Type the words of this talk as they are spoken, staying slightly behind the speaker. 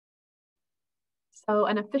So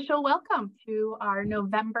an official welcome to our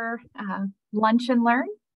November Lunch and Learn.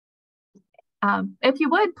 If you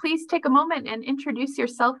would, please take a moment and introduce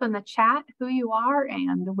yourself in the chat, who you are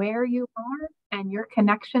and where you are and your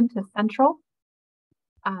connection to Central.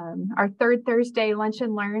 Our third Thursday Lunch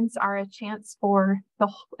and Learns are a chance for the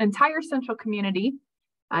entire Central community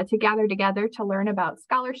to gather together to learn about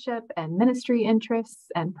scholarship and ministry interests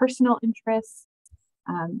and personal interests.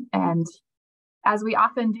 And as we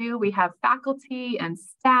often do, we have faculty and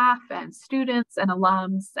staff and students and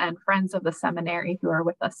alums and friends of the seminary who are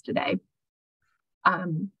with us today.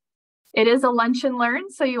 It is a lunch and learn,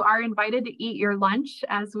 so you are invited to eat your lunch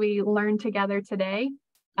as we learn together today.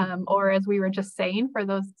 Or as we were just saying, for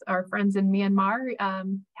those our friends in Myanmar,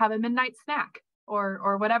 have a midnight snack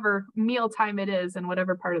or whatever meal time it is in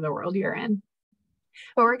whatever part of the world you're in.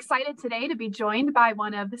 But we're excited today to be joined by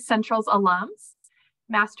one of Central's alums,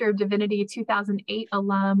 Master of Divinity 2008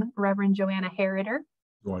 alum, Reverend Joanna Harader,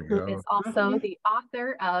 who is also the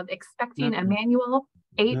author of Expecting Emmanuel,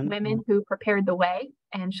 8 Women Who Prepared the Way,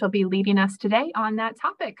 and she'll be leading us today on that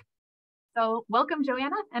topic. So welcome,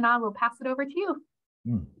 Joanna, and I will pass it over to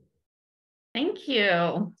you. Thank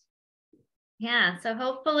you. Yeah, so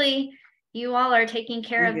hopefully you all are taking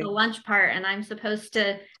care of the lunch part, and I'm supposed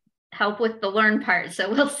to help with the learn part,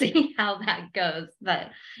 so we'll see how that goes. But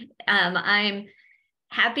I'm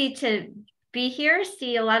happy to be here,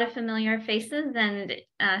 see a lot of familiar faces and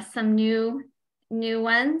some new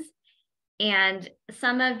ones. And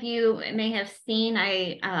some of you may have seen,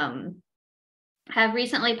 I have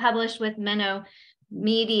recently published with Minnow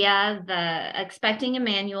Media, the Expecting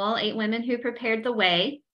Emmanuel, 8 Women Who Prepared the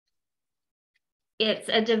Way. It's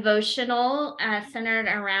a devotional centered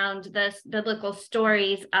around the biblical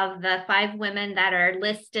stories of the 5 women that are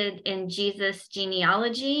listed in Jesus'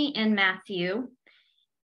 genealogy in Matthew.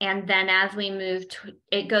 And then as we move,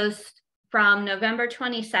 it goes from November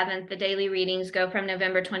 27th, the daily readings go from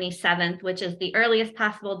November 27th, which is the earliest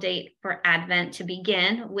possible date for Advent to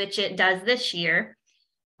begin, which it does this year,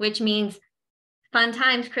 which means fun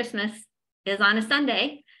times, Christmas is on a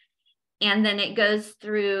Sunday. And then it goes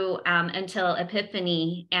through until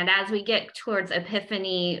Epiphany. And as we get towards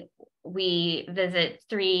Epiphany, we visit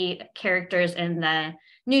 3 characters in the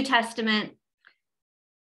New Testament: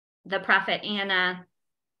 the prophet Anna,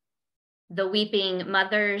 the weeping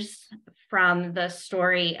mothers from the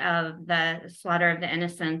story of the slaughter of the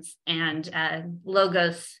innocents, and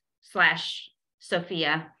Logos /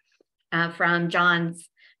 Sophia from John's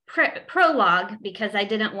prologue, because I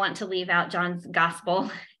didn't want to leave out John's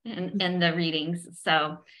gospel in the readings.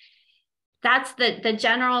 So that's the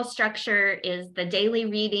general structure, is the daily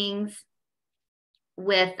readings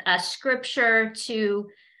with a scripture to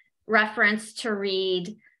reference to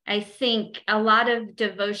read. I think a lot of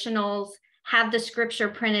devotionals have the scripture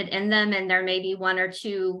printed in them, and there may be 1 or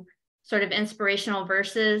 2 sort of inspirational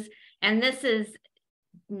verses. And this is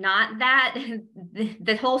not that.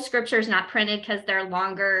 The whole scripture is not printed because they're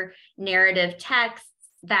longer narrative texts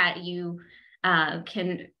that you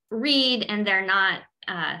can read, and they're not,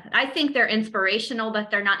 I think they're inspirational, but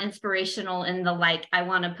they're not inspirational in the like, I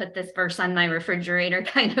want to put this verse on my refrigerator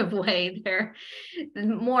kind of way. They're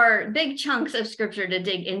more big chunks of scripture to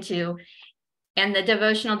dig into. And the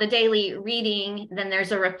devotional, the daily reading, then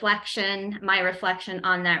there's a reflection, my reflection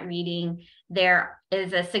on that reading. There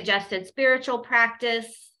is a suggested spiritual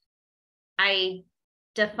practice. I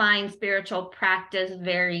define spiritual practice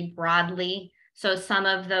very broadly. So some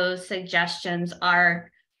of those suggestions are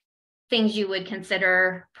things you would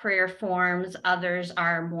consider prayer forms. Others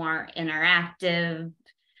are more interactive,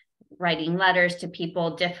 writing letters to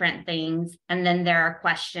people, different things. And then there are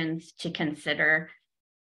questions to consider.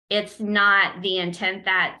 It's not the intent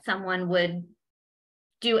that someone would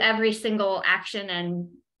do every single action and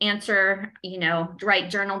answer, write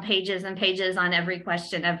journal pages and pages on every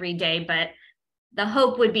question every day. But the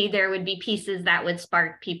hope would be there would be pieces that would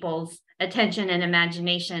spark people's attention and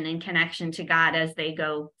imagination and connection to God as they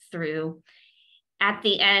go through. At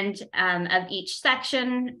the end of each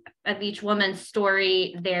section, of each woman's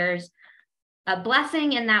story, there's a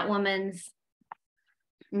blessing in that woman's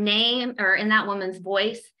name or in that woman's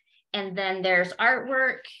voice. And then there's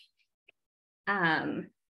artwork.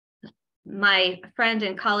 My friend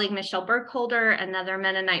and colleague, Michelle Burkholder, another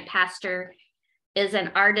Mennonite pastor, is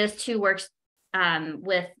an artist who works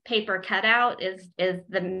with paper cutout, is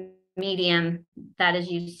the medium that is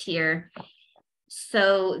used here.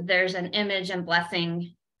 So there's an image and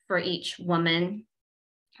blessing for each woman.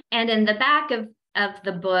 And in the back of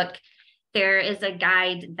the book, there is a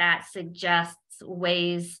guide that suggests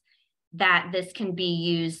ways that this can be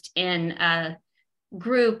used in a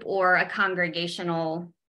group or a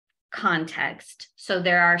congregational context. So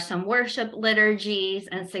there are some worship liturgies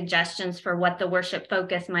and suggestions for what the worship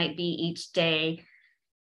focus might be each day.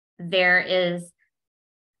 There is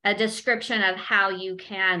a description of how you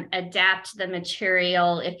can adapt the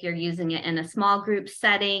material if you're using it in a small group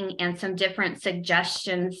setting, and some different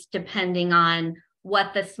suggestions depending on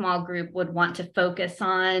what the small group would want to focus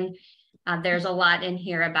on. There's a lot in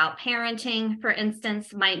here about parenting, for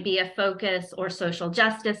instance, might be a focus, or social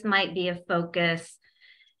justice might be a focus.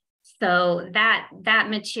 So that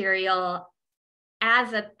material,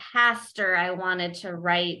 as a pastor, I wanted to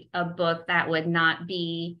write a book that would not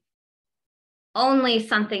be only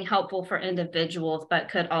something helpful for individuals, but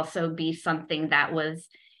could also be something that was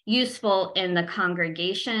useful in the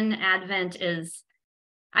congregation. Advent is,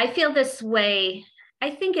 I feel this way, I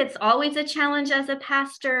think it's always a challenge as a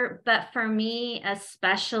pastor, but for me,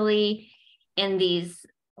 especially in these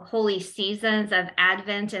holy seasons of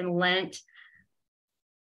Advent and Lent,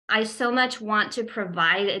 I so much want to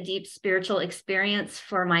provide a deep spiritual experience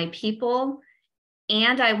for my people,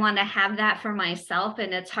 and I want to have that for myself,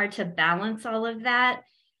 and it's hard to balance all of that.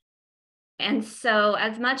 And so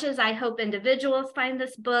as much as I hope individuals find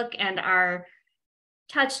this book and are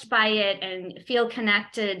touched by it and feel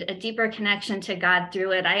connected, a deeper connection to God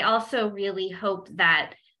through it, I also really hope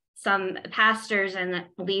that some pastors and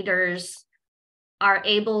leaders are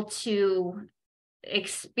able to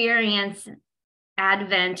experience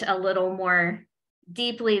Advent a little more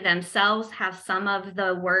deeply themselves, have some of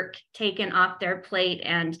the work taken off their plate,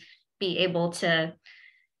 and be able to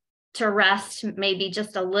rest maybe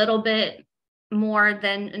just a little bit more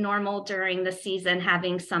than normal during the season,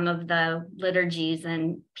 having some of the liturgies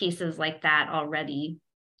and pieces like that already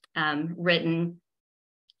written.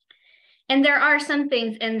 And there are some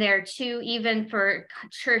things in there too, even for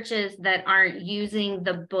churches that aren't using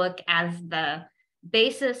the book as the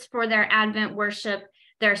basis for their Advent worship.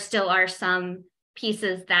 There still are some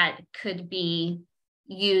pieces that could be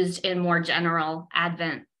used in more general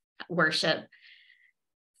Advent worship.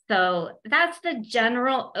 So that's the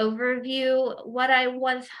general overview. What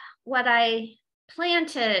I plan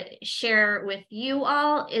to share with you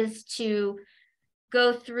all is to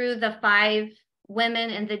go through the 5 women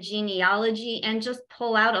in the genealogy and just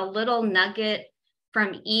pull out a little nugget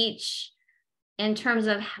from each in terms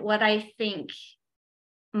of what I think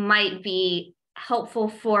might be helpful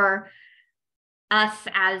for us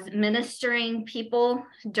as ministering people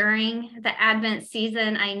during the Advent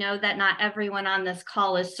season. I know that not everyone on this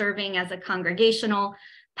call is serving as a congregational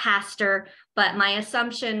pastor, but my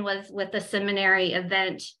assumption was with the seminary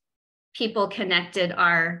event, people connected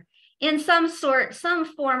are in some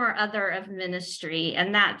form or other of ministry.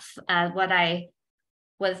 And that's what I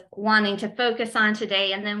was wanting to focus on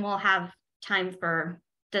today. And then we'll have time for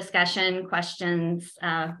discussion, questions,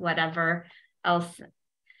 whatever else.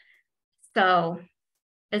 So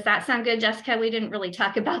does that sound good, Jessica? We didn't really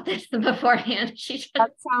talk about this beforehand.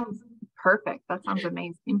 That sounds perfect. That sounds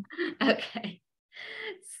amazing. Okay.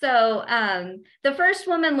 So the first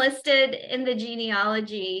woman listed in the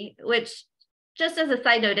genealogy, which just as a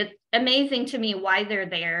side note, it's amazing to me why they're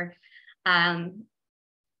there.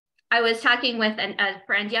 I was talking with a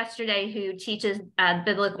friend yesterday who teaches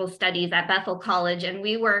biblical studies at Bethel College, and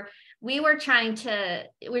we were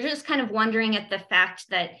just kind of wondering at the fact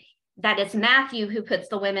that it's Matthew who puts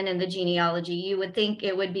the women in the genealogy. You would think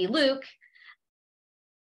it would be Luke,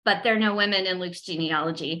 but there are no women in Luke's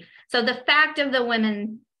genealogy. So the fact of the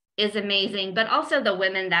women is amazing, but also the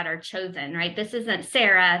women that are chosen, right? This isn't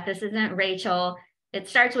Sarah, this isn't Rachel. It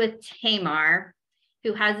starts with Tamar,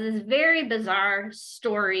 who has this very bizarre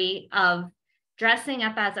story of dressing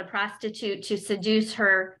up as a prostitute to seduce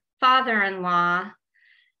her father-in-law.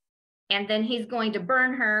 And then he's going to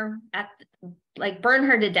burn her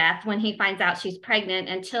to death when he finds out she's pregnant,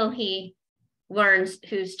 until he learns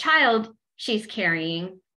whose child she's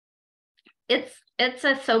carrying. It's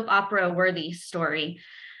a soap opera worthy story.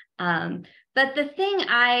 But the thing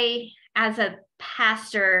I, as a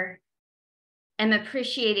pastor, am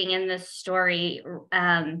appreciating in this story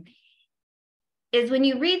is when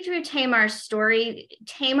you read through Tamar's story,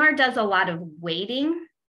 Tamar does a lot of waiting.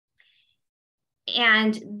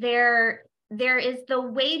 And there is the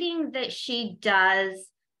waiting that she does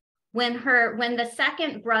when the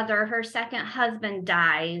second brother, her second husband,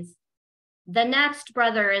 dies. The next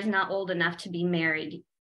brother is not old enough to be married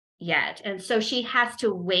yet. And so she has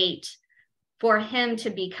to wait for him to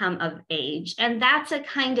become of age. And that's a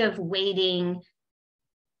kind of waiting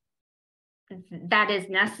that is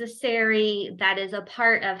necessary, that is a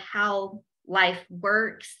part of how life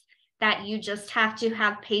works, that you just have to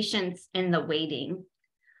have patience in the waiting.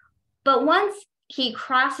 But once he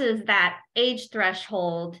crosses that age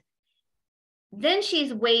threshold then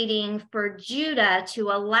she's waiting for Judah to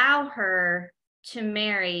allow her to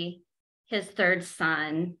marry his third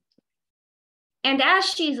son. And as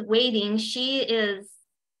she's waiting, she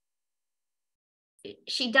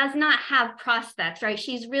does not have prospects, right?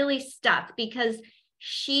 She's really stuck because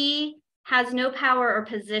she has no power or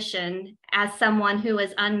position as someone who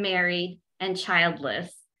is unmarried and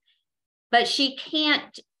childless. But she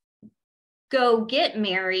can't go get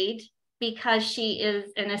married because she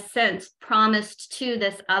is, in a sense, promised to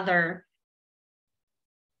this other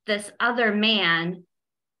man.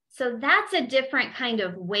 So that's a different kind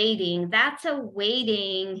of waiting. That's a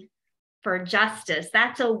waiting for justice.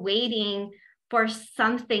 That's a waiting for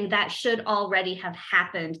something that should already have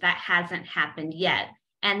happened that hasn't happened yet.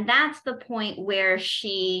 And that's the point where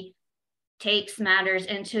she takes matters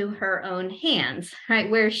into her own hands, right?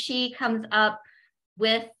 Where she comes up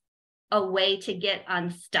with a way to get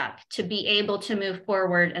unstuck, to be able to move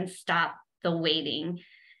forward and stop the waiting.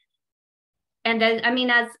 And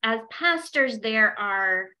as pastors,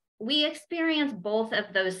 we experience both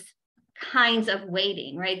of those kinds of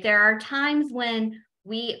waiting, right? There are times when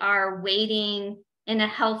we are waiting in a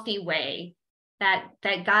healthy way, that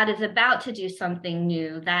God is about to do something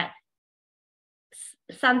new, that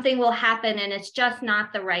something will happen and it's just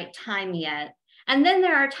not the right time yet. And then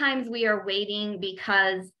there are times we are waiting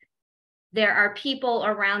because there are people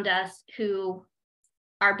around us who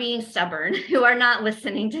are being stubborn, who are not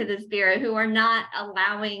listening to the Spirit, who are not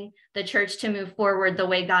allowing the church to move forward the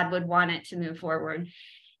way God would want it to move forward.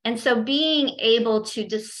 And so being able to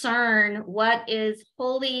discern what is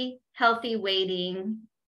holy, healthy waiting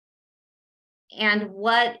and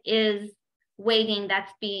what is waiting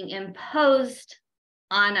that's being imposed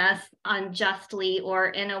on us unjustly or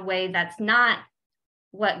in a way that's not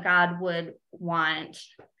what God would want,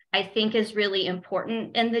 I think is really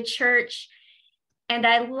important in the church. And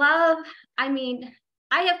I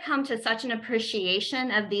have come to such an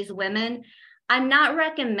appreciation of these women. I'm not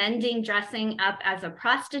recommending dressing up as a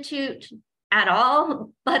prostitute at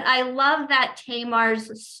all, but I love that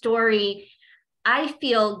Tamar's story, I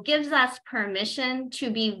feel, gives us permission to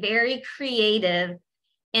be very creative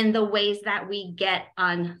in the ways that we get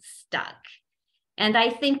unstuck. And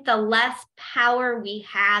I think the less power we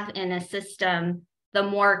have in a system, the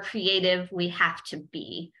more creative we have to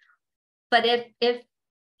be. But if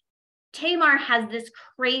Tamar has this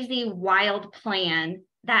crazy, wild plan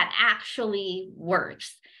that actually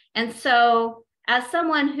works. And so as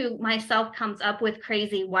someone who myself comes up with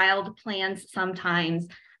crazy, wild plans sometimes,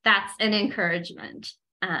 that's an encouragement.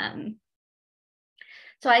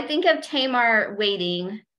 So I think of Tamar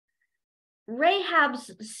waiting.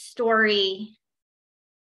 Rahab's story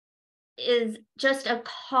is just a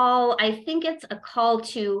call. I think it's a call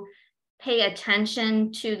to pay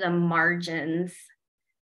attention to the margins,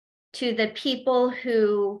 to the people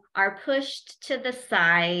who are pushed to the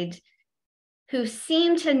side, who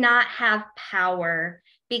seem to not have power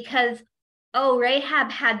because,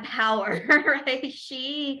 Rahab had power, right?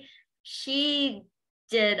 She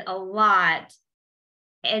did a lot,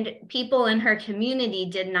 and people in her community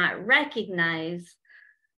did not recognize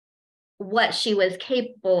what she was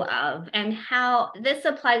capable of. And how this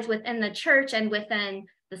applies within the church and within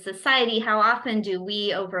the society. How often do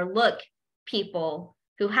we overlook people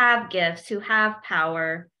who have gifts, who have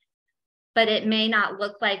power, but it may not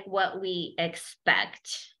look like what we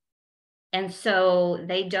expect. And so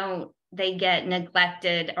they get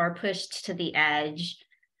neglected or pushed to the edge.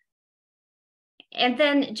 And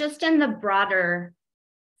then just in the broader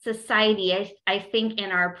society, I think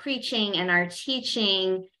in our preaching and our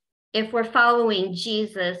teaching, if we're following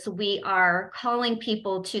Jesus, we are calling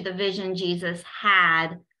people to the vision Jesus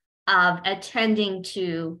had of attending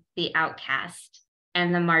to the outcast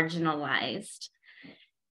and the marginalized.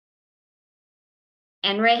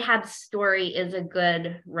 And Rahab's story is a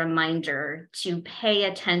good reminder to pay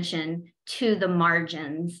attention to the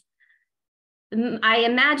margins. I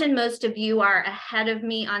imagine most of you are ahead of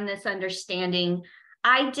me on this understanding.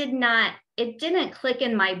 It didn't click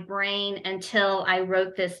in my brain until I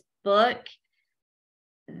wrote this book.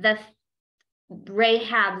 The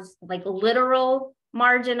Rahab's literal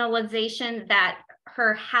marginalization, that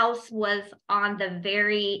her house was on the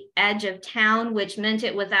very edge of town, which meant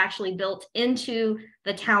it was actually built into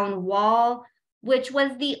the town wall, which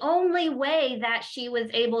was the only way that she was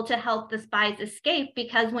able to help the spies escape,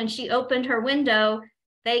 because when she opened her window,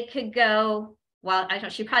 they could go, well,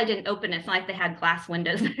 she probably didn't open it. It's not like they had glass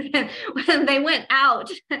windows. When they went out,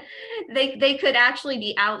 they could actually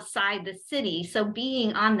be outside the city. So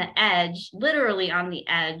being on the edge, literally on the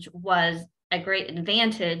edge, was a great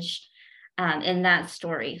advantage in that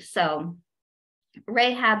story. So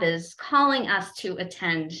Rahab is calling us to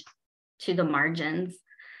attend to the margins.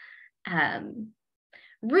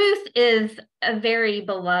 Ruth is a very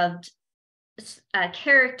beloved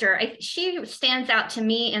character. She stands out to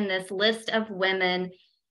me in this list of women.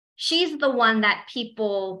 She's the one that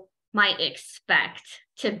people might expect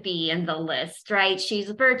to be in the list, right?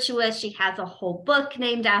 She's virtuous. She has a whole book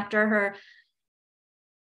named after her.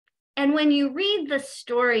 And when you read the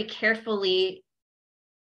story carefully,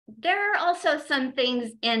 there are also some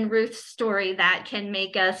things in Ruth's story that can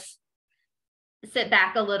make us sit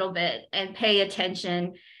back a little bit and pay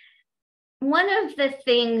attention. One of the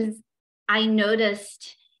things I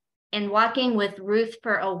noticed in walking with Ruth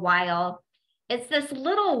for a while, it's this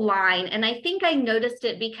little line, and I think I noticed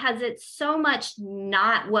it because it's so much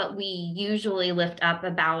not what we usually lift up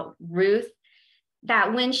about Ruth,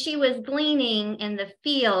 that when she was gleaning in the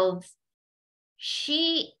fields,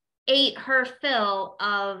 she ate her fill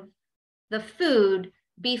of the food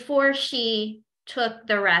before she took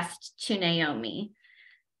the rest to Naomi.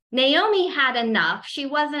 Naomi had enough. She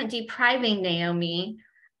wasn't depriving Naomi,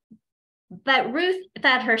 but Ruth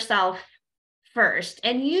fed herself first.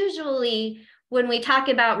 And usually when we talk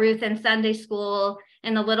about Ruth in Sunday school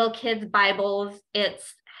in the little kids' Bibles,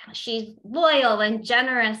 she's loyal and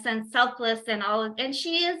generous and selfless and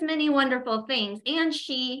she is many wonderful things. And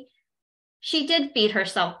she did feed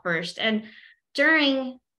herself first. And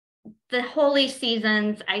during the holy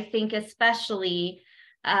seasons, I think especially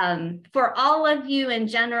for all of you in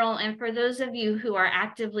general, and for those of you who are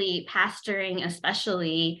actively pastoring,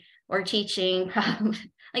 especially, or teaching,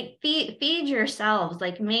 like feed yourselves,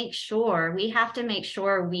 like we have to make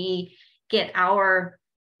sure we get our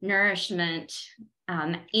nourishment,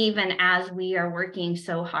 even as we are working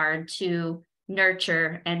so hard to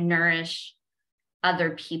nurture and nourish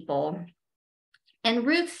other people. And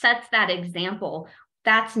Ruth sets that example.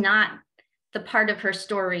 That's not the part of her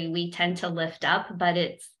story we tend to lift up, but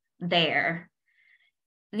it's there.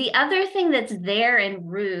 The other thing that's there in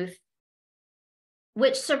Ruth,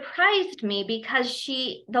 which surprised me because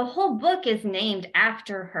the whole book is named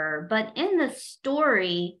after her, but in the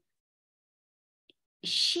story,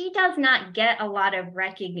 she does not get a lot of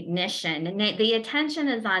recognition. And the attention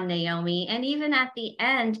is on Naomi. And even at the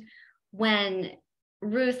end, when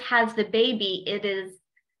Ruth has the baby, it is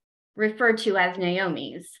referred to as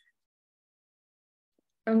Naomi's.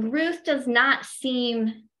 And Ruth does not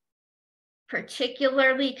seem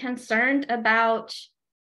particularly concerned about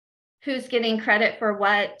who's getting credit for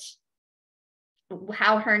what,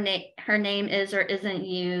 how her name is or isn't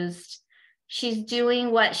used. She's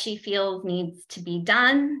doing what she feels needs to be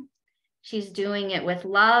done. She's doing it with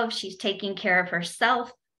love. She's taking care of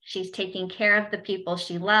herself. She's taking care of the people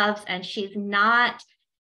she loves, and she's not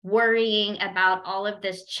worrying about all of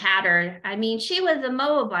this chatter. I mean, she was a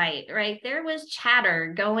Moabite, right? There was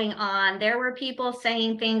chatter going on. There were people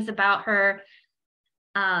saying things about her.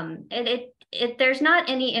 There's not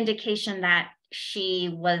any indication that she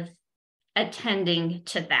was attending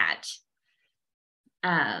to that.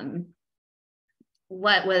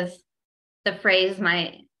 What was the phrase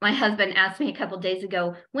my husband asked me a couple of days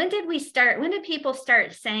ago? When did people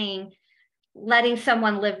start saying, letting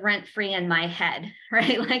someone live rent-free in my head,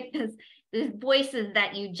 right? Like these voices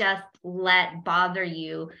that you just let bother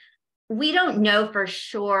you. We don't know for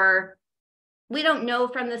sure. We don't know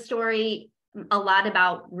from the story a lot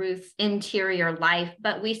about Ruth's interior life,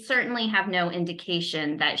 but we certainly have no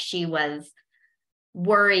indication that she was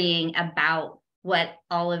worrying about what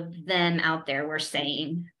all of them out there were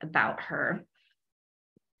saying about her.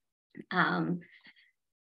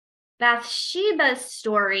 Bathsheba's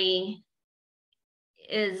story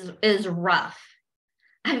is rough.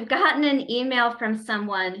 I've gotten an email from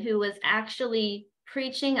someone who was actually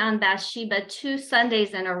preaching on Bathsheba 2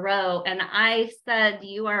 Sundays in a row, and I said,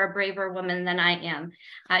 you are a braver woman than I am.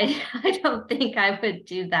 I don't think I would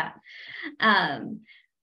do that.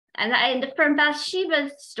 And from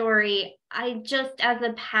Bathsheba's story, I just, as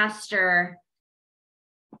a pastor,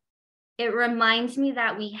 it reminds me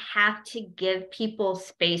that we have to give people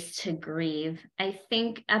space to grieve. I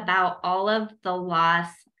think about all of the loss,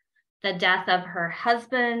 the death of her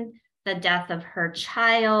husband, the death of her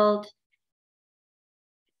child,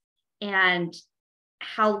 and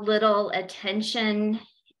how little attention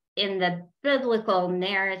in the biblical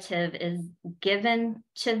narrative is given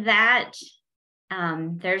to that.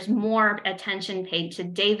 There's more attention paid to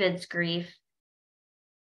David's grief,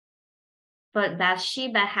 but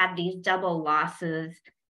Bathsheba had these double losses,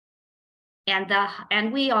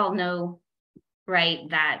 and we all know, right,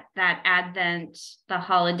 that Advent, the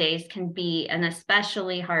holidays, can be an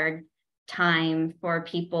especially hard time for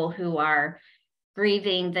people who are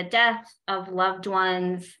grieving the death of loved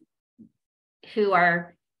ones, who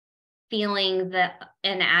are feeling the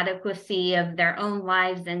inadequacy of their own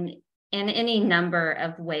lives in any number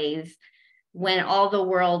of ways, when all the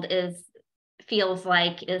world feels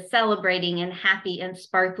like is celebrating and happy and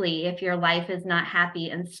sparkly. If your life is not happy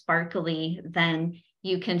and sparkly, then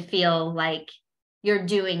you can feel like you're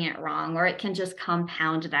doing it wrong, or it can just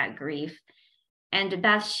compound that grief. And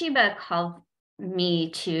Bathsheba called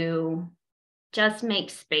me to just make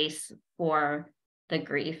space for the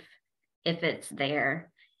grief if it's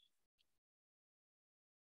there.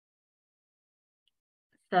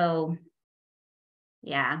 So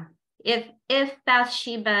yeah, if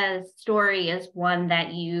Bathsheba's story is one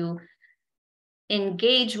that you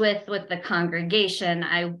engage with the congregation,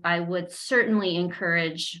 I would certainly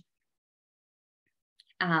encourage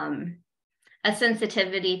a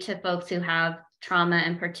sensitivity to folks who have trauma,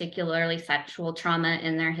 and particularly sexual trauma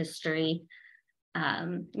in their history.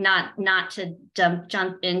 Not to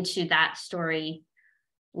jump into that story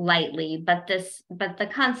lightly, but the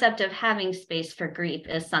concept of having space for grief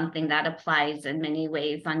is something that applies in many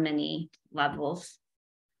ways on many levels.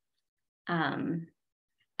 And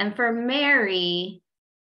for Mary,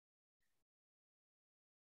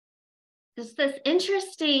 there's this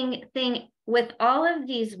interesting thing with all of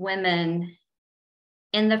these women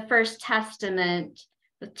in the First Testament,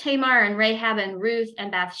 with Tamar and Rahab and Ruth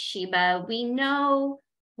and Bathsheba. We know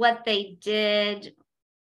what they did.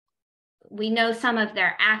 We know some of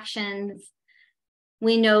their actions.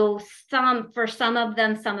 We know for some of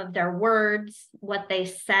them, some of their words, what they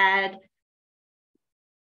said.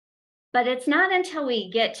 But it's not until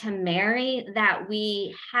we get to Mary that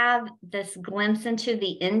we have this glimpse into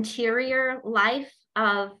the interior life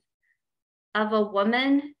of a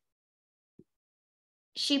woman.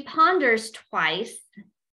 She ponders twice,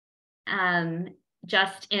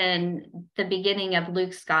 just in the beginning of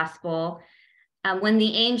Luke's gospel, when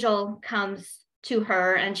the angel comes to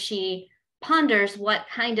her and she ponders what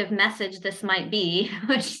kind of message this might be,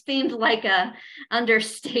 which seemed like a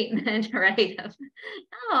understatement, right?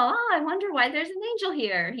 I wonder why there's an angel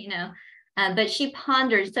here, but she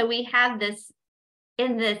ponders. So we have this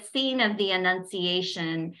in the scene of the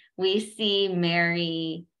Annunciation. We see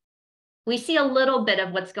Mary, we see a little bit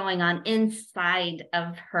of what's going on inside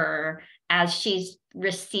of her as she's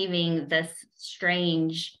receiving this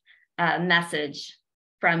strange message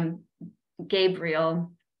from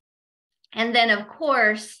Gabriel. And then, of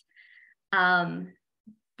course, the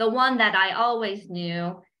one that I always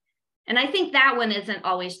knew, and I think that one isn't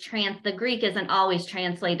always the Greek isn't always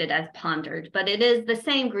translated as pondered, but it is the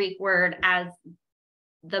same Greek word as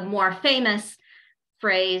the more famous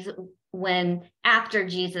phrase when after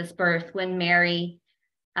Jesus' birth, when Mary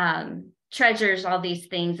treasures all these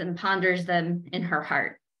things and ponders them in her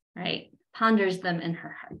heart, right? Ponders them in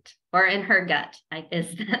her heart or in her gut,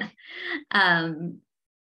 is that.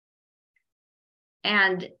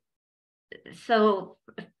 And so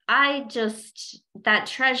that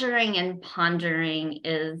treasuring and pondering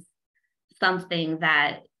is something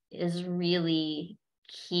that is really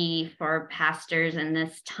key for pastors in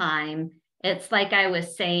this time. It's like I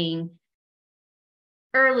was saying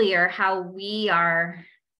earlier, how we are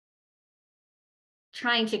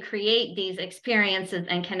trying to create these experiences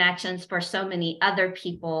and connections for so many other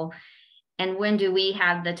people. And when do we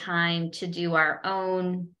have the time to do our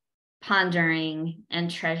own pondering and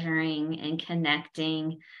treasuring and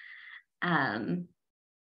connecting? And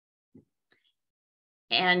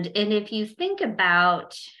if you think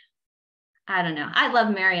about, I don't know, I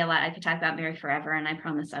love Mary a lot. I could talk about Mary forever, and I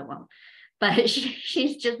promise I won't. But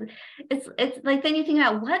she's just, it's like, then you think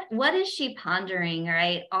about what is she pondering,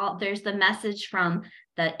 right? There's the message from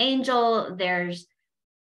the angel, there's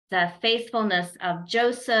the faithfulness of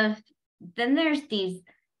Joseph, then there's these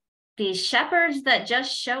shepherds that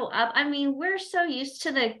just show up. I mean, we're so used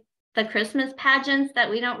to the Christmas pageants that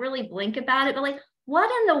we don't really blink about it, but like, what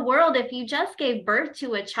in the world if you just gave birth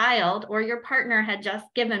to a child, or your partner had just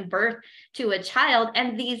given birth to a child,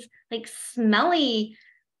 and these like smelly,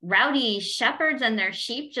 rowdy shepherds and their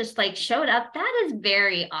sheep just like showed up? That is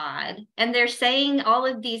very odd. And they're saying all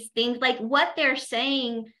of these things, like what they're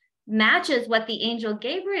saying matches what the angel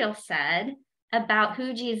Gabriel said about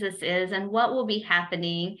who Jesus is and what will be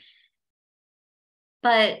happening.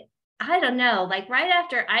 But I don't know, like right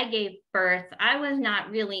after I gave birth, I was not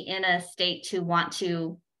really in a state to want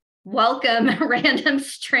to welcome random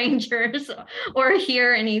strangers or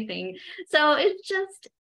hear anything. So it's just,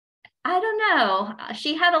 I don't know.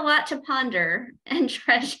 She had a lot to ponder and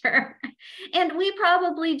treasure. And we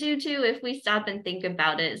probably do too if we stop and think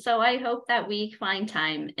about it. So I hope that we find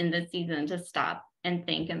time in the season to stop and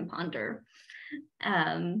think and ponder.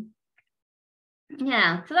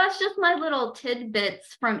 Yeah, so that's just my little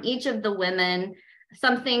tidbits from each of the women,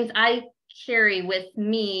 some things I carry with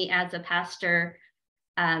me as a pastor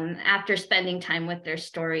after spending time with their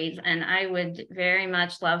stories. And I would very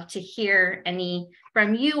much love to hear any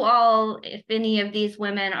from you all, if any of these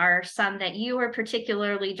women are some that you are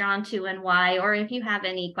particularly drawn to and why, or if you have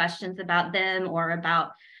any questions about them or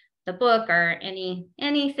about the book or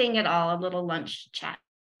anything at all, a little lunch chat.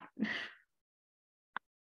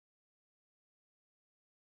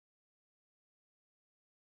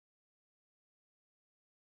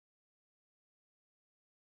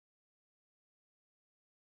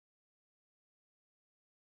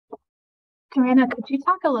 Joanna, could you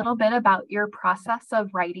talk a little bit about your process of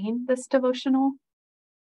writing this devotional?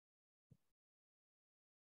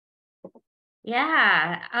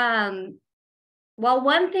 Yeah. Well,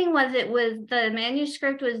 one thing was the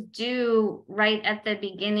manuscript was due right at the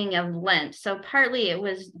beginning of Lent. So partly it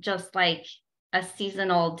was just like a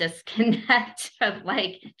seasonal disconnect of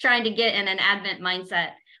like trying to get in an Advent mindset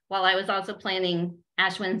while I was also planning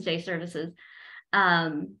Ash Wednesday services.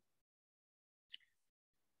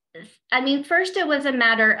 I mean, first it was a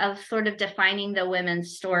matter of sort of defining the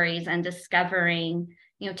women's stories and discovering,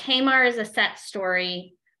 Tamar is a set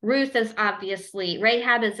story. Ruth is obviously,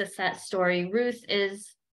 Rahab is a set story.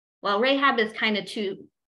 Rahab is kind of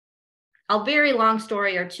a very long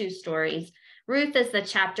story or two stories. Ruth is the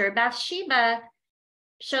chapter. Bathsheba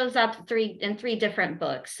shows up in three different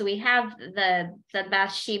books. So we have the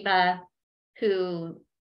Bathsheba whose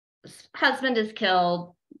husband is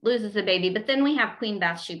killed, loses a baby, but then we have Queen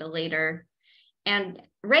Bathsheba later. And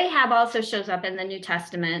Rahab also shows up in the New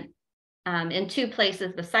Testament in two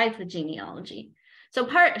places besides the genealogy. So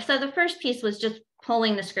the first piece was just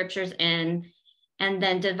pulling the scriptures in and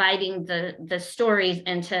then dividing the stories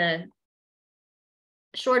into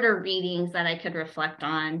shorter readings that I could reflect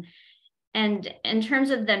on. And in terms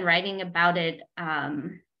of then writing about it,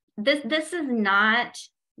 this is not,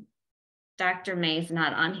 Dr. May's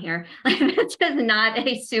not on here. This is not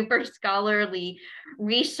a super scholarly,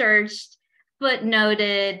 researched,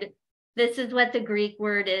 footnoted, this is what the Greek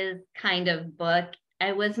word is kind of book.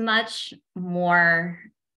 I was much more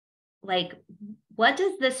like, what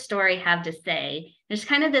does this story have to say? There's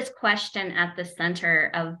kind of this question at the center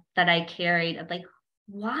of that I carried of like,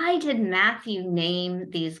 why did Matthew name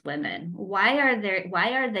these women? Why are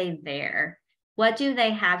they there? What do they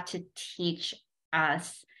have to teach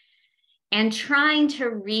us? And trying to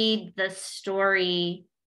read the story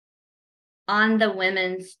on the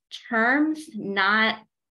women's terms, not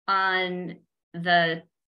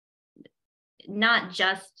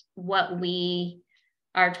just what we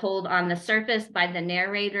are told on the surface by the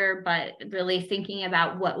narrator, but really thinking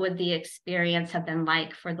about what would the experience have been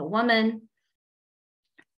like for the woman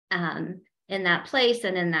in that place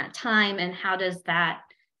and in that time, and how does that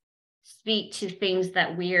speak to things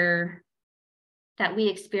that we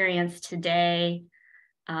experience today.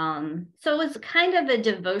 So it was kind of a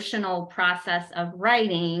devotional process of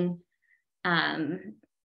writing,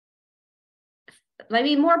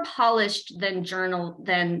 maybe more polished than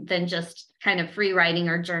than just kind of free writing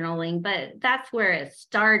or journaling, but that's where it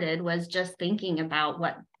started, was just thinking about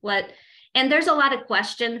what, and there's a lot of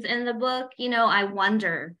questions in the book. I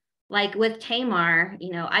wonder, like with Tamar,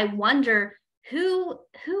 I wonder who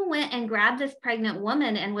went and grabbed this pregnant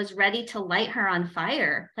woman and was ready to light her on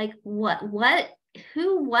fire? Like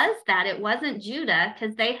who was that? It wasn't Judah,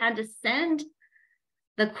 because they had to send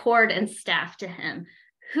the cord and staff to him.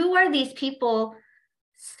 Who are these people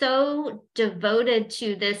so devoted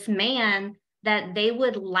to this man that they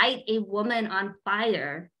would light a woman on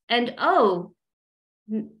fire? And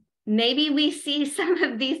maybe we see some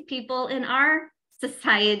of these people in our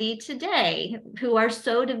society today who are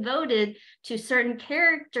so devoted to certain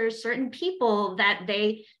characters, certain people, that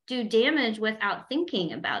they do damage without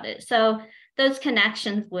thinking about it. So those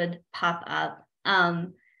connections would pop up.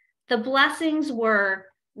 The blessings were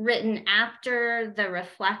written after the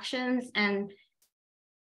reflections, and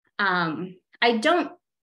I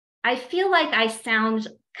feel like I sound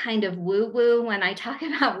kind of woo-woo when I talk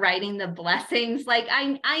about writing the blessings. Like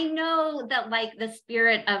I know that like the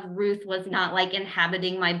spirit of Ruth was not like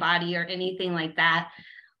inhabiting my body or anything like that,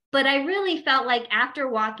 but I really felt like after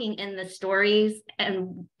walking in the stories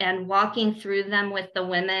and walking through them with the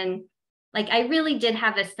women, like I really did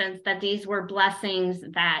have a sense that these were blessings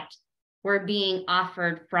that were being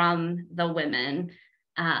offered from the women.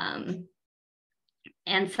 And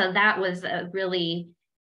so that was a really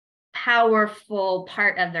powerful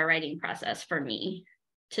part of the writing process for me,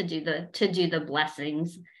 to do the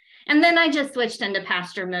blessings. And then I just switched into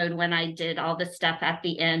pastor mode when I did all the stuff at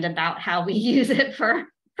the end about how we use it for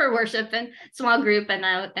worship and small group,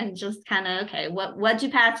 and just kind of, okay, what do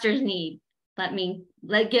pastors need?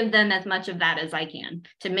 Let give them as much of that as I can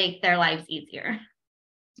to make their lives easier.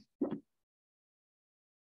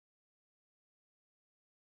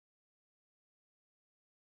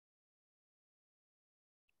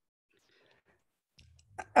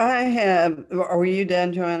 Were you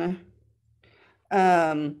done, Joanna?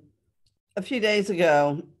 A few days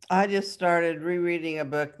ago, I just started rereading a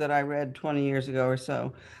book that I read 20 years ago or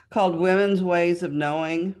so called Women's Ways of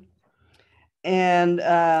Knowing. And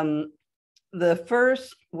the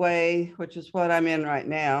first way, which is what I'm in right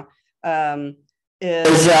now,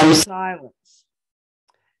 is silence.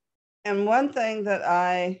 And one thing that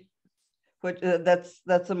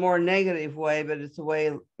that's a more negative way, but it's a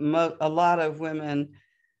way a lot of women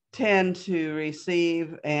tend to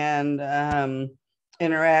receive and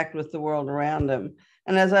interact with the world around them.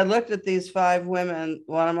 And as I looked at these 5 women,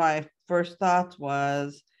 one of my first thoughts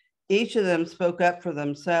was each of them spoke up for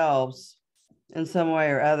themselves in some way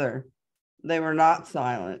or other. They were not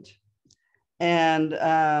silent. And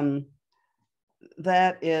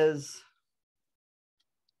that is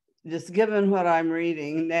just, given what I'm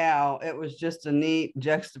reading now, it was just a neat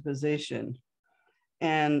juxtaposition.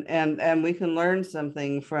 And we can learn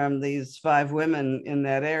something from these 5 women in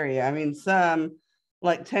that area. I mean, some,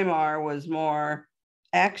 like Tamar, was more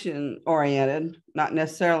action oriented, not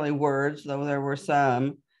necessarily words, though there were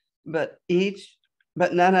some, but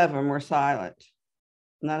none of them were silent.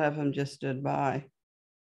 None of them just stood by.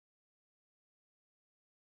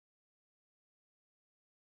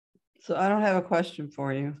 So I don't have a question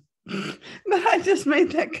for you, but I just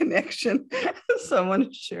made that connection. So I want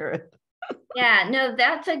to share it. Yeah, no,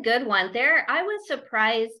 that's a good one. I was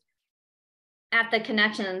surprised at the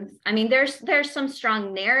connections. I mean, there's some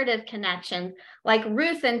strong narrative connections, like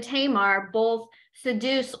Ruth and Tamar both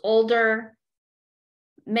seduce older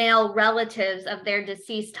male relatives of their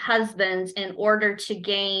deceased husbands in order to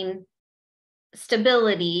gain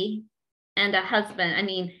stability and a husband. I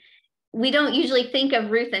mean, we don't usually think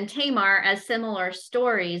of Ruth and Tamar as similar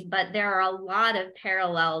stories, but there are a lot of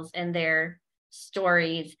parallels in their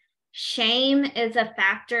stories. Shame is a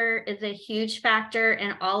huge factor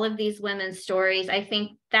in all of these women's stories. I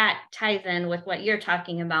think that ties in with what you're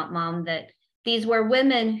talking about, Mom, that these were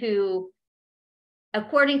women who,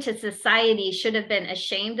 according to society, should have been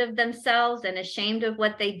ashamed of themselves and ashamed of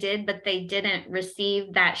what they did, but they didn't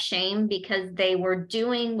receive that shame because they were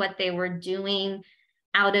doing what they were doing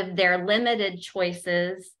out of their limited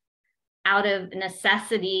choices, out of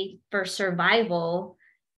necessity for survival,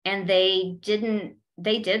 and they did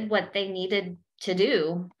what they needed to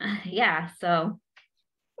do. Yeah, so.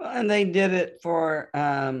 Well, and they did it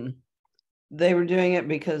they were doing it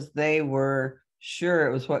because they were sure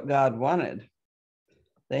it was what God wanted.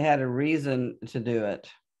 They had a reason to do it.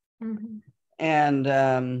 Mm-hmm. And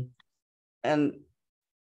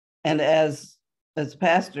as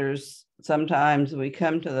pastors, sometimes we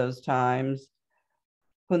come to those times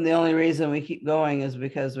when the only reason we keep going is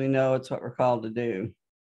because we know it's what we're called to do.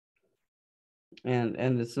 And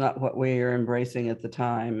it's not what we are embracing at the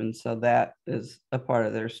time. And so that is a part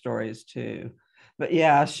of their stories too. But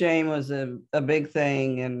yeah, shame was a big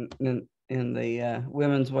thing in the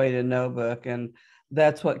Women's Way to Know book. And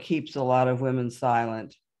that's what keeps a lot of women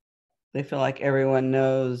silent. They feel like everyone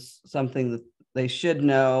knows something that they should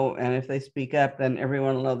know. And if they speak up, then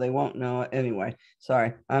everyone will know they won't know it anyway.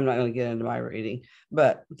 Sorry, I'm not going to get into my reading,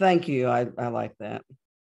 but thank you. I like that.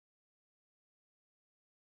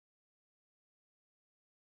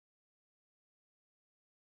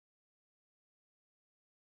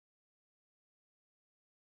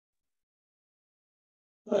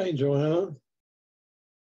 Hi, Joanna.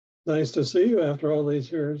 Nice to see you after all these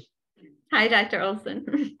years. Hi, Dr.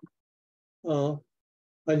 Olson. I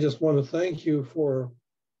just want to thank you for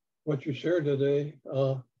what you shared today.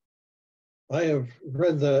 I have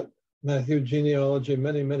read that Matthew genealogy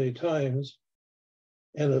many, many times,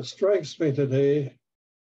 and it strikes me today,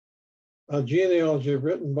 a genealogy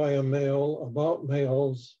written by a male about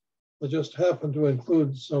males that just happened to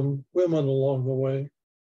include some women along the way.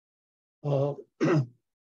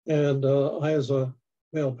 And I, as a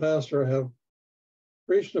male pastor, have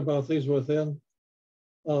preached about these within.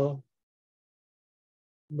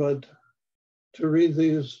 But to read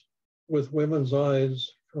these with women's eyes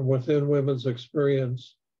from within women's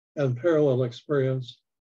experience and parallel experience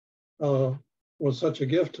was such a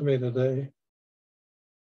gift to me today.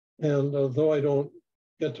 And though I don't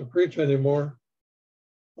get to preach anymore,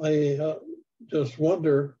 I just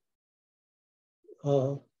wonder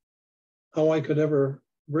how I could ever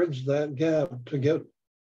bridge that gap to get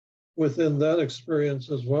within that experience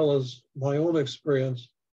as well as my own experience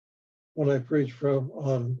when I preach from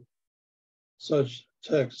on such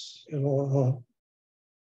texts. You know,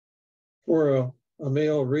 for a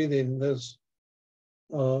male reading this,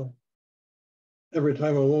 every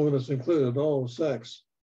time a woman is included, oh, sex.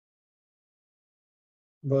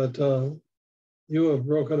 But you have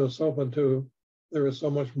broken us open to, there is so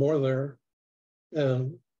much more there,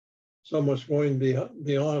 and so much going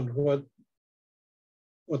beyond what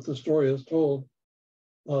the story is told.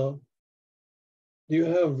 Do you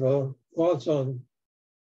have thoughts on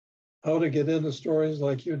how to get into stories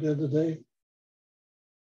like you did today?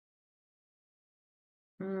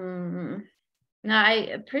 No, I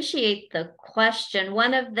appreciate the question.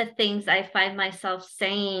 One of the things I find myself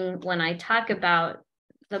saying when I talk about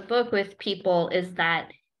the book with people is that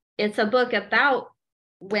it's a book about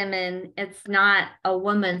women. It's not a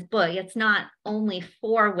woman's book. It's not only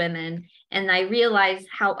for women. And I realize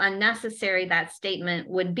how unnecessary that statement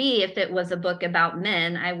would be if it was a book about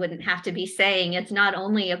men. I wouldn't have to be saying it's not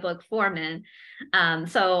only a book for men.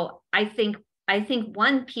 So I think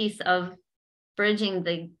one piece of bridging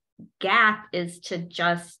the gap is to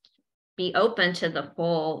just be open to the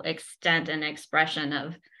full extent and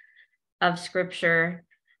expression of scripture.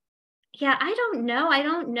 Yeah, I don't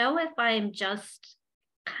know if I'm just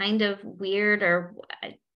kind of weird, or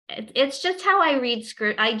it's just how I read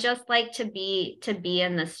script. I just like to be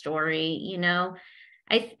in the story, you know.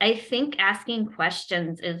 I think asking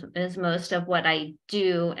questions is most of what I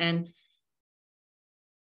do, and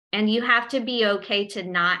you have to be okay to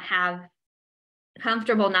not have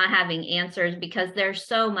comfortable not having answers, because there's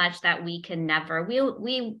so much that we can never,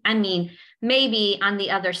 I mean, maybe on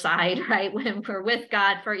the other side, right, when we're with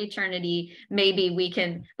God for eternity, maybe we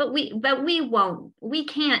can, but we won't, we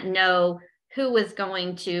can't know who is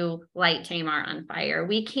going to light Tamar on fire.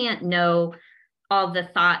 We can't know all the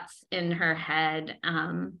thoughts in her head.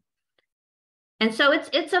 And so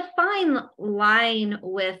it's a fine line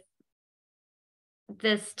with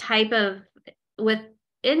this type of, with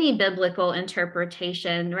any biblical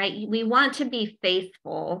interpretation, right? We want to be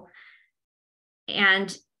faithful.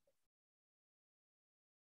 And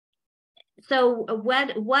so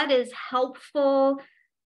what is helpful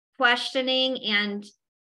questioning, and,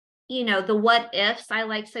 you know, the what ifs, I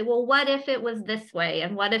like to say, well, what if it was this way?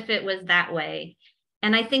 And what if it was that way?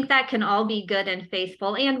 And I think that can all be good and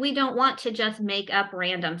faithful. And we don't want to just make up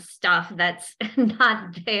random stuff that's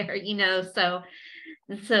not there, you know, so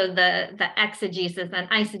the exegesis and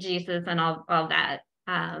eisegesis and all that.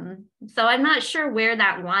 So I'm not sure where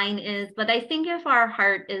that line is, but I think if our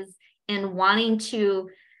heart is in wanting to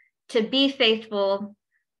be faithful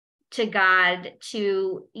to God,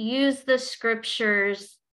 to use the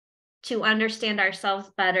scriptures to understand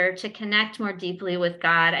ourselves better, to connect more deeply with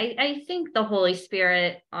God, I think the Holy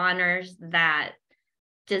Spirit honors that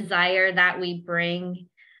desire that we bring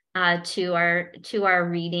to our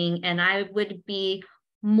reading. And I would be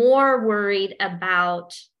more worried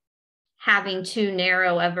about having too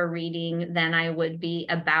narrow of a reading than I would be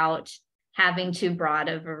about having too broad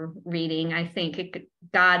of a reading. I think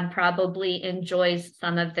God probably enjoys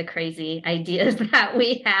some of the crazy ideas that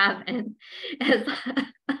we have, and as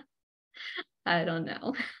I don't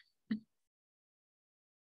know.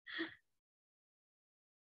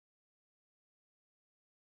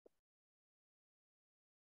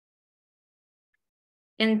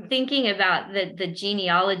 In thinking about the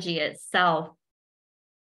genealogy itself,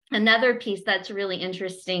 another piece that's really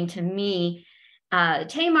interesting to me,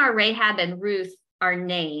 Tamar, Rahab, and Ruth are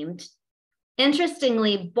named.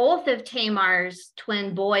 Interestingly, both of Tamar's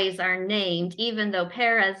twin boys are named, even though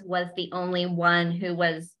Perez was the only one who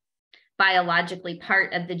was biologically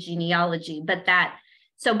part of the genealogy.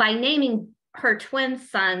 So by naming her twin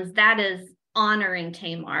sons, that is honoring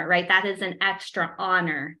Tamar, right? That is an extra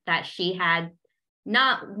honor that she had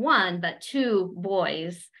not one, but two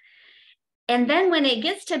boys. And then when it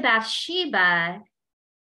gets to Bathsheba,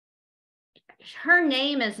 her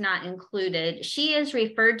name is not included. She is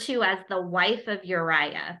referred to as the wife of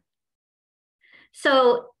Uriah.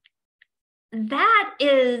 So that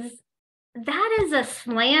is a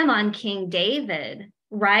slam on King David,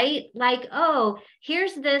 right? Like, oh,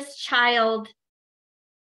 here's this child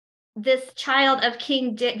of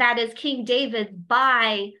King, that is King David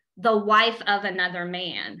by the wife of another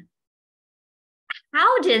man.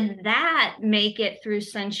 How did that make it through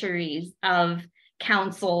centuries of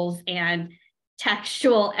councils and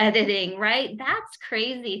textual editing, right? That's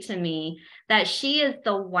crazy to me that she is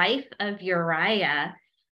the wife of Uriah,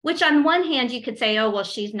 which on one hand you could say, oh, well,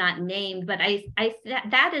 she's not named, but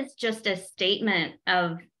that is just a statement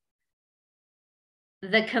of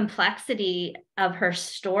the complexity of her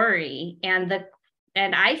story, and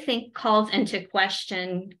I think calls into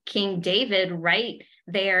question King David right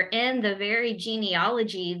there in the very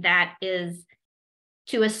genealogy that is,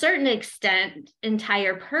 to a certain extent,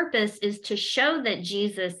 entire purpose is to show that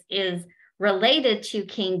Jesus is related to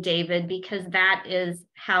King David, because that is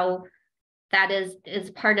how that is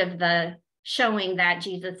part of the showing that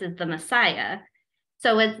Jesus is the Messiah.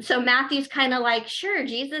 So Matthew's kind of like, sure,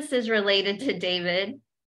 Jesus is related to David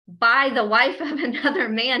by the wife of another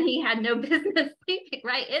man he had no business sleeping,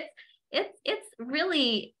 right? It's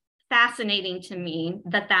really fascinating to me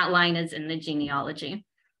that line is in the genealogy.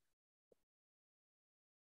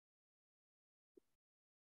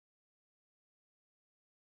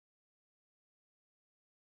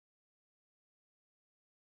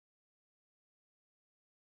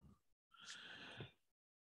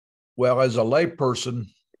 Well, as a layperson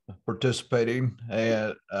participating,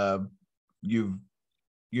 you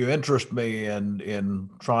interest me in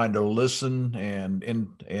trying to listen and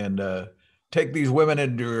take these women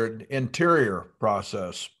into your interior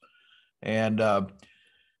process. And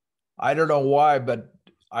I don't know why, but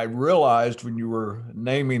I realized when you were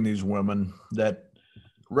naming these women that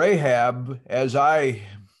Rahab, as I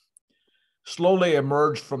slowly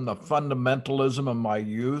emerged from the fundamentalism of my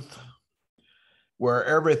youth, where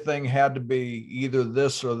everything had to be either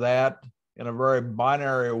this or that in a very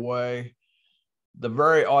binary way, the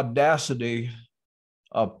very audacity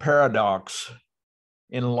of paradox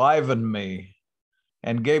enlivened me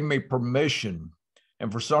and gave me permission.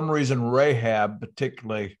 And for some reason, Rahab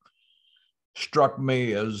particularly struck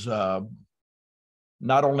me as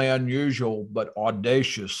not only unusual, but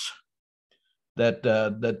audacious, that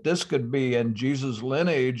this could be in Jesus'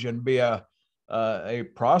 lineage and be a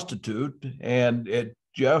prostitute. And it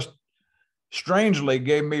just strangely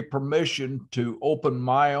gave me permission to open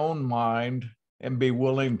my own mind and be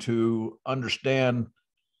willing to understand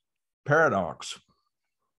paradox.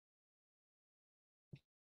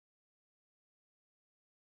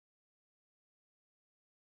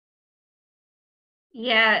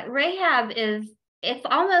 Yeah, Rahab it's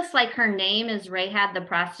almost like her name is Rahab the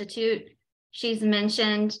prostitute. She's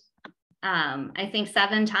mentioned, I think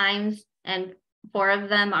 7 times, and 4 of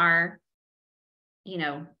them are,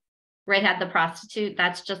 Rahab the prostitute.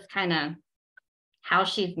 That's just kind of how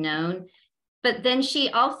she's known. But then she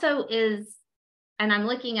also is, and I'm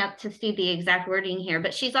looking up to see the exact wording here,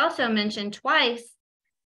 but she's also mentioned twice,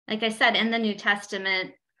 like I said, in the New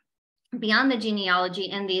Testament, beyond the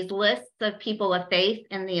genealogy, in these lists of people of faith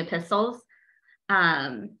in the epistles.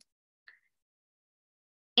 And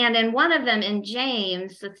in one of them, in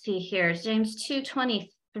James, let's see here, James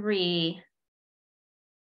 2:23.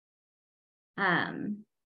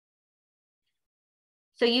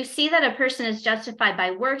 So you see that a person is justified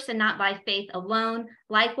by works and not by faith alone.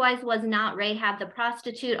 Likewise, was not Rahab the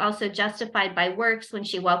prostitute also justified by works when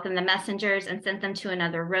she welcomed the messengers and sent them to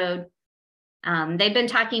another road? They've been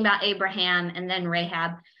talking about Abraham and then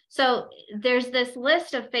Rahab. So there's this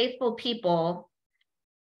list of faithful people.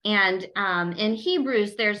 And in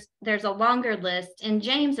Hebrews, there's a longer list. In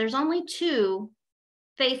James, there's only 2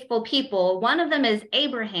 faithful people. One of them is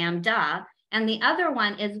Abraham, and the other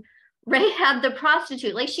one is Rahab the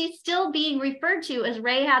prostitute. Like, she's still being referred to as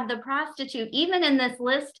Rahab the prostitute, even in this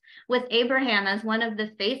list with Abraham as one of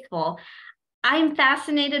the faithful. I'm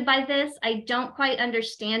fascinated by this. I don't quite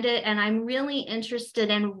understand it. And I'm really interested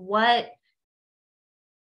in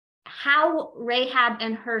how Rahab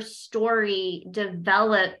and her story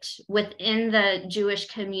developed within the Jewish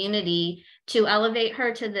community to elevate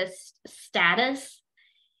her to this status.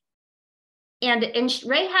 And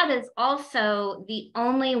Rahab is also the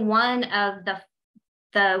only one of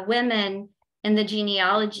the women in the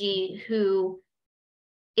genealogy who,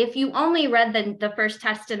 if you only read the First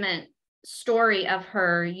Testament story of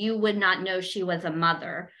her, you would not know she was a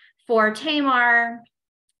mother. For Tamar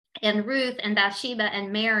and Ruth and Bathsheba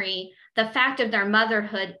and Mary, the fact of their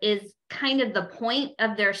motherhood is kind of the point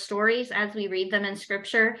of their stories as we read them in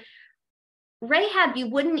Scripture. Rahab, you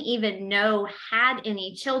wouldn't even know had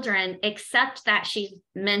any children, except that she's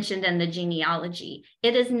mentioned in the genealogy.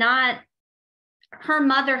 It is not, her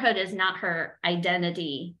motherhood is not her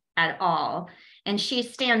identity at all. And she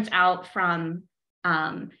stands out from,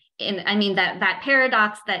 that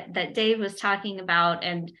paradox that Dave was talking about,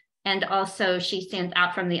 and also she stands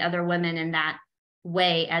out from the other women in that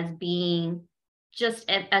way as being just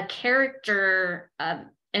a character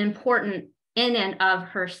important in and of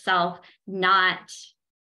herself, not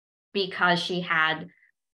because she had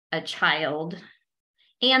a child.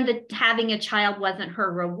 And having a child wasn't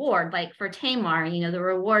her reward. Like for Tamar, the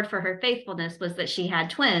reward for her faithfulness was that she had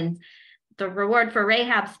twins. the reward for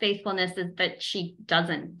Rahab's faithfulness is that she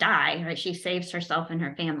doesn't die, right? She saves herself and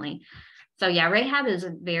her family. So yeah, Rahab is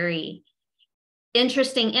very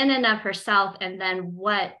interesting in and of herself, and then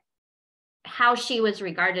how she was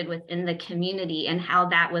regarded within the community and how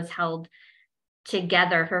that was held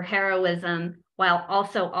together, her heroism, while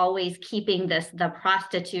also always keeping the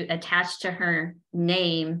prostitute attached to her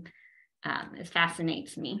name, it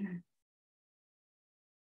fascinates me.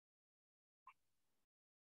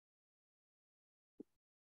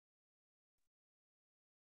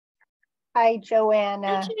 Hi,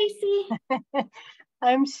 Joanna. Hi, Tracy.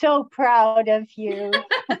 I'm so proud of you.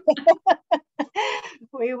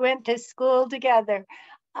 We went to school together.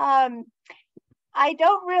 I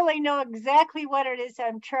don't really know exactly what it is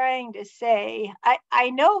I'm trying to say.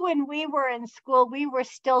 I know when we were in school, we were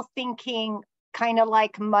still thinking kind of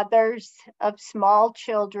like mothers of small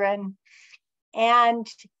children. And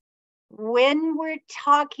when we're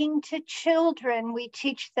talking to children, we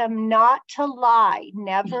teach them not to lie,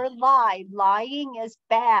 never lie. Lying is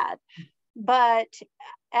bad. But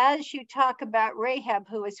as you talk about Rahab,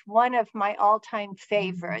 who is one of my all-time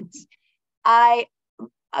favorites, a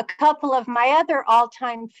couple of my other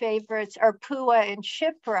all-time favorites are Puah and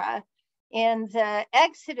Shiphrah in the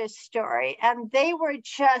Exodus story, and they were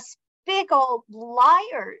just big old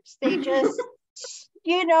liars. They just,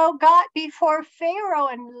 got before Pharaoh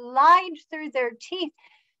and lied through their teeth,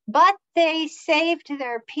 but they saved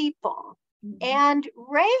their people. And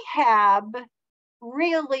Rahab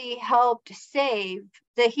really helped save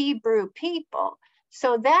the Hebrew people.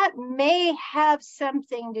 So that may have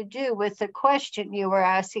something to do with the question you were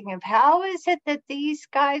asking of how is it that these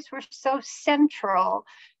guys were so central?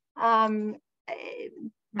 I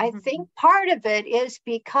think part of it is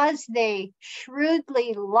because they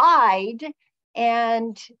shrewdly lied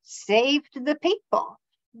and saved the people.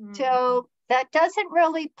 So that doesn't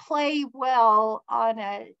really play well on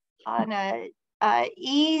a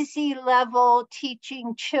easy level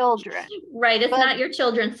teaching children. Right, it's not your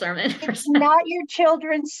children's sermon. It's not your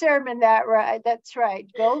children's sermon, that's right.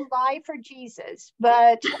 Go lie for Jesus.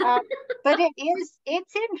 But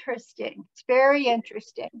it's interesting. It's very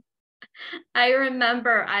interesting. I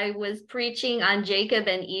remember I was preaching on Jacob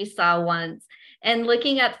and Esau once and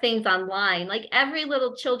looking up things online. Like every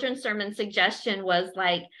little children's sermon suggestion was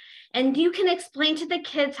like, and you can explain to the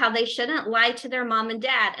kids how they shouldn't lie to their mom and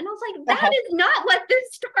dad. And I was like, that is not what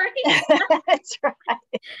this story is. That's right.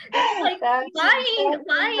 Like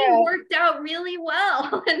lying worked out really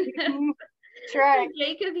well. That's right.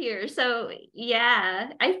 Jacob here. So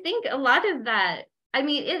yeah, I think a lot of that,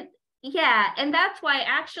 and that's why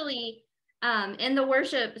actually in the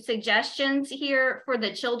worship suggestions here for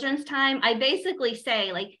the children's time, I basically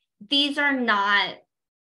say like, these are not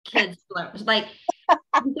kids slurs. Like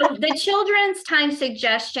the children's time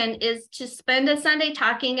suggestion is to spend a Sunday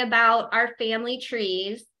talking about our family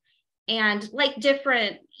trees and like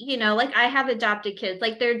different, like I have adopted kids,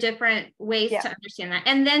 like there are different ways to understand that.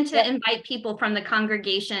 And then to invite people from the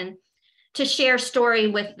congregation to share story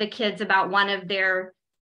with the kids about one of their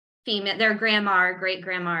their grandma or great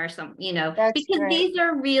grandma or something, because these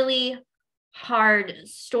are really hard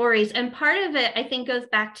stories. And part of it, I think, goes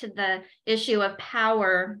back to the issue of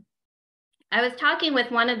power. I was talking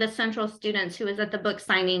with one of the Central students who was at the book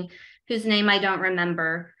signing, whose name I don't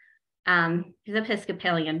remember. He's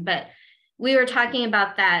Episcopalian, but we were talking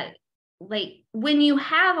about that. Like when you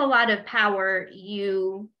have a lot of power,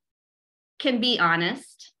 you can be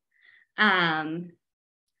honest.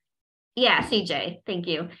 Yeah, CJ, thank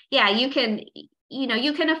you. Yeah, you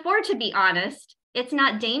can afford to be honest. It's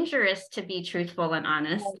not dangerous to be truthful and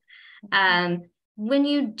honest. When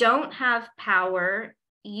you don't have power,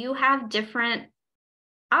 you have different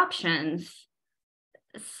options.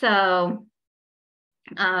 So,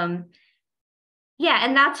 and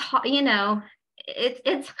that's,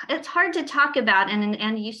 it's hard to talk about,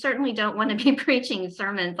 and you certainly don't want to be preaching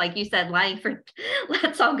sermons like you said,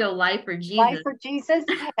 let's all go lie for Jesus. Lie for Jesus.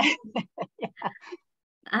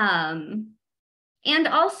 And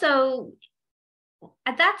also,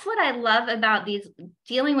 that's what I love about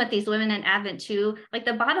dealing with these women in Advent too. Like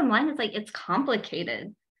the bottom line is like, it's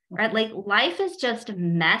complicated, right? Like life is just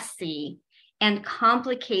messy and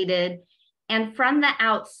complicated. And from the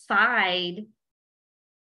outside,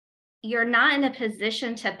 you're not in a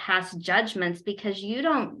position to pass judgments because you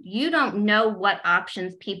don't know what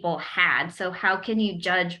options people had. So how can you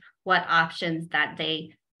judge what options that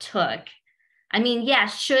they took? I mean,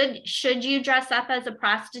 yes, should you dress up as a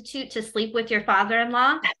prostitute to sleep with your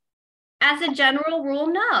father-in-law? As a general rule,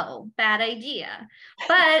 no, bad idea.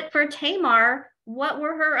 But for Tamar, what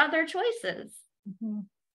were her other choices?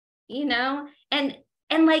 And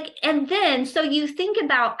And then, so you think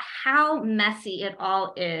about how messy it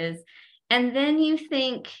all is. And then you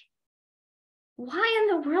think, why in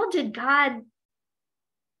the world did God,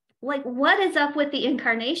 like, what is up with the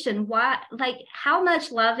incarnation? Why, like, how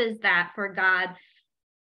much love is that for God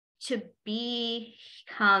to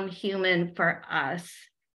become human for us,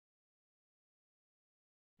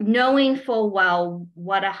 knowing full well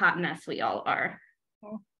what a hot mess we all are?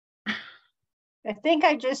 I think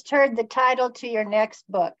I just heard the title to your next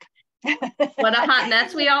book. What a hot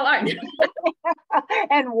mess we all are.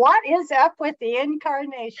 And what is up with the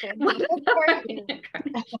incarnation?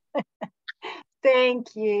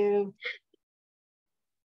 Thank you.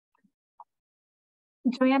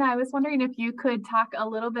 Joanna, I was wondering if you could talk a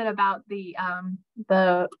little bit about the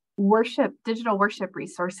digital worship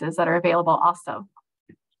resources that are available also.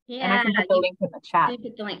 Yeah, and I can put the link in the chat.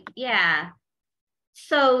 Put the link. Yeah.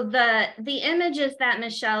 So the images that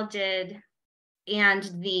Michelle did and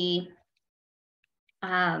the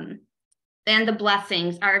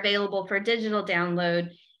blessings are available for digital download,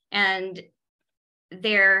 and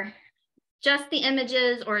they're just the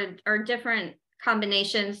images or different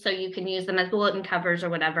combinations, so you can use them as bulletin covers or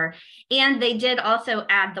whatever. And they did also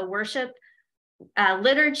add the worship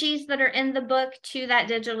liturgies that are in the book to that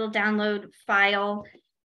digital download file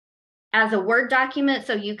as a Word document,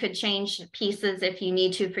 so you could change pieces if you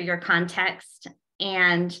need to for your context.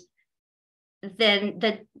 And then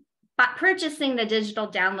purchasing the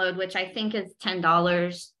digital download, which I think is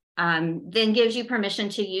 $10, then gives you permission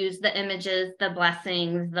to use the images, the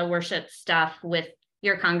blessings, the worship stuff with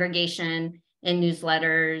your congregation in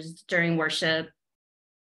newsletters during worship,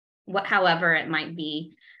 however it might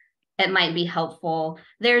be. It might be helpful.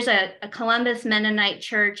 There's a Columbus Mennonite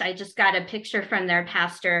church. I just got a picture from their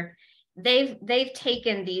pastor. They've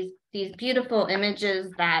taken these beautiful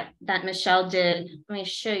images that Michelle did. Let me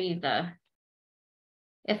show you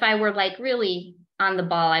if I were like really on the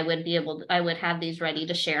ball, I would have these ready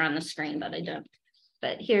to share on the screen, but I don't.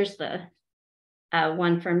 But here's the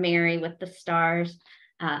one for Mary with the stars.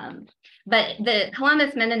 But the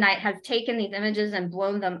Columbus Mennonite has taken these images and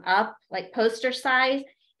blown them up like poster size,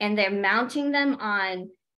 and they're mounting them on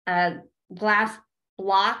glass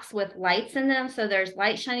blocks with lights in them, so there's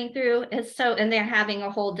light shining through. And they're having a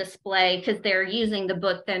whole display because they're using the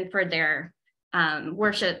book then for their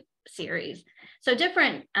worship series. So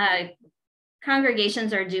different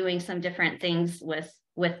congregations are doing some different things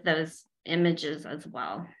with those images as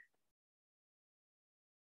well.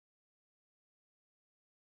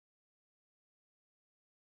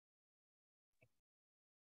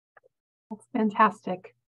 That's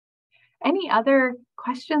fantastic. Any other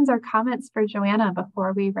questions or comments for Joanna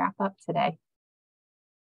before we wrap up today?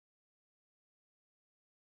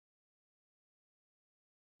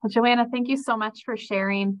 Well, Joanna, thank you so much for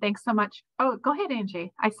sharing. Thanks so much. Oh, go ahead,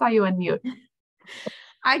 Angie. I saw you unmute.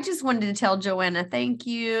 I just wanted to tell Joanna, thank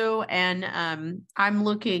you. And I'm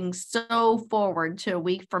looking so forward to a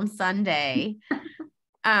week from Sunday.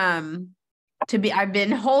 I've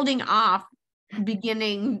been holding off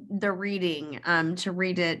beginning the reading to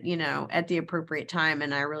read it, at the appropriate time.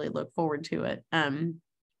 And I really look forward to it.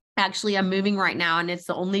 Actually, I'm moving right now, and it's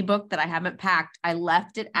the only book that I haven't packed. I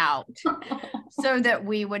left it out so that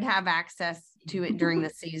we would have access to it during the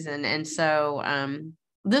season. And so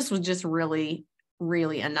this was just really,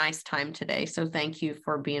 really a nice time today. So thank you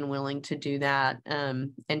for being willing to do that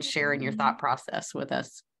and sharing your thought process with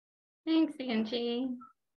us. Thanks, Angie.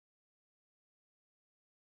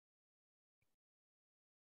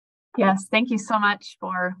 Yes, thank you so much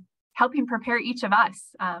for helping prepare each of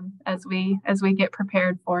us as we get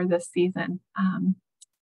prepared for this season.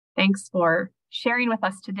 Thanks for sharing with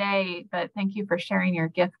us today, but thank you for sharing your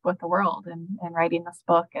gift with the world and writing this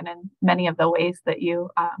book, and in many of the ways that you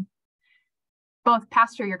both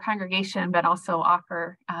pastor your congregation, but also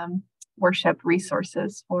offer worship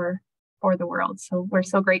resources for the world. So we're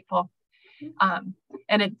so grateful.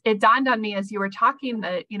 And it dawned on me as you were talking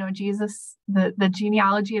that, Jesus, the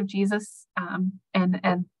genealogy of Jesus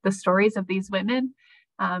and the stories of these women,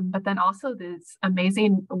 but then also these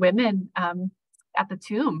amazing women at the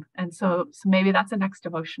tomb. And so maybe that's a next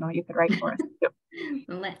devotional you could write for us too.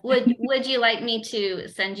 Would you like me to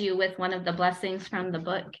send you with one of the blessings from the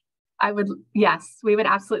book? Yes, we would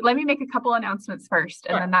absolutely. Let me make a couple announcements first,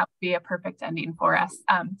 and then that would be a perfect ending for us.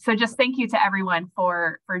 So just thank you to everyone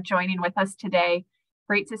for joining with us today.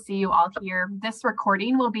 Great to see you all here. This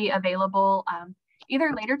recording will be available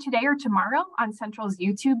either later today or tomorrow on Central's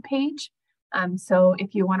YouTube page. So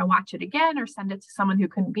if you want to watch it again or send it to someone who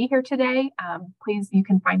couldn't be here today, please, you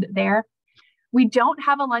can find it there. We don't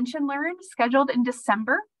have a Lunch and Learn scheduled in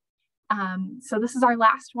December. So this is our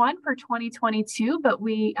last one for 2022, but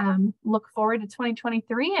we look forward to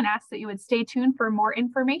 2023 and ask that you would stay tuned for more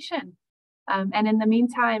information. And in the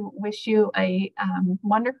meantime, wish you a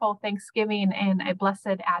wonderful Thanksgiving and a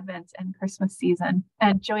blessed Advent and Christmas season.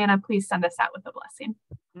 And Joanna, please send us out with a blessing.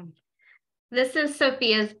 This is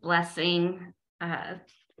Sophia's blessing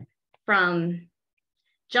from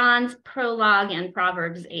John's prologue and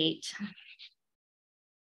Proverbs 8.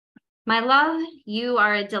 My love, you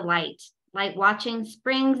are a delight, like watching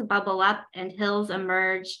springs bubble up and hills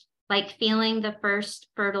emerge, like feeling the first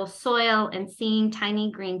fertile soil and seeing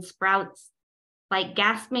tiny green sprouts, like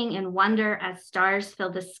gasping in wonder as stars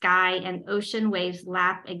fill the sky and ocean waves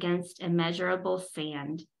lap against immeasurable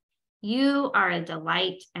sand. You are a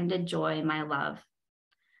delight and a joy, my love.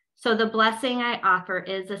 So the blessing I offer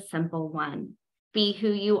is a simple one. Be who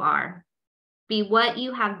you are. Be what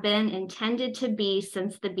you have been intended to be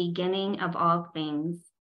since the beginning of all things.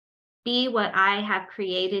 Be what I have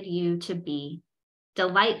created you to be.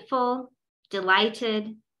 Delightful,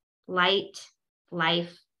 delighted, light,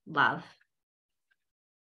 life, love.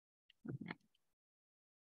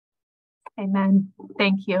 Amen.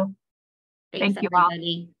 Thank you. Thanks, Thank you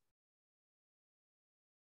everybody.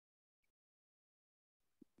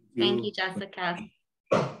 You. Thank you, Jessica.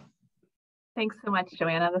 Thanks so much,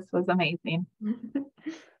 Joanna. This was amazing.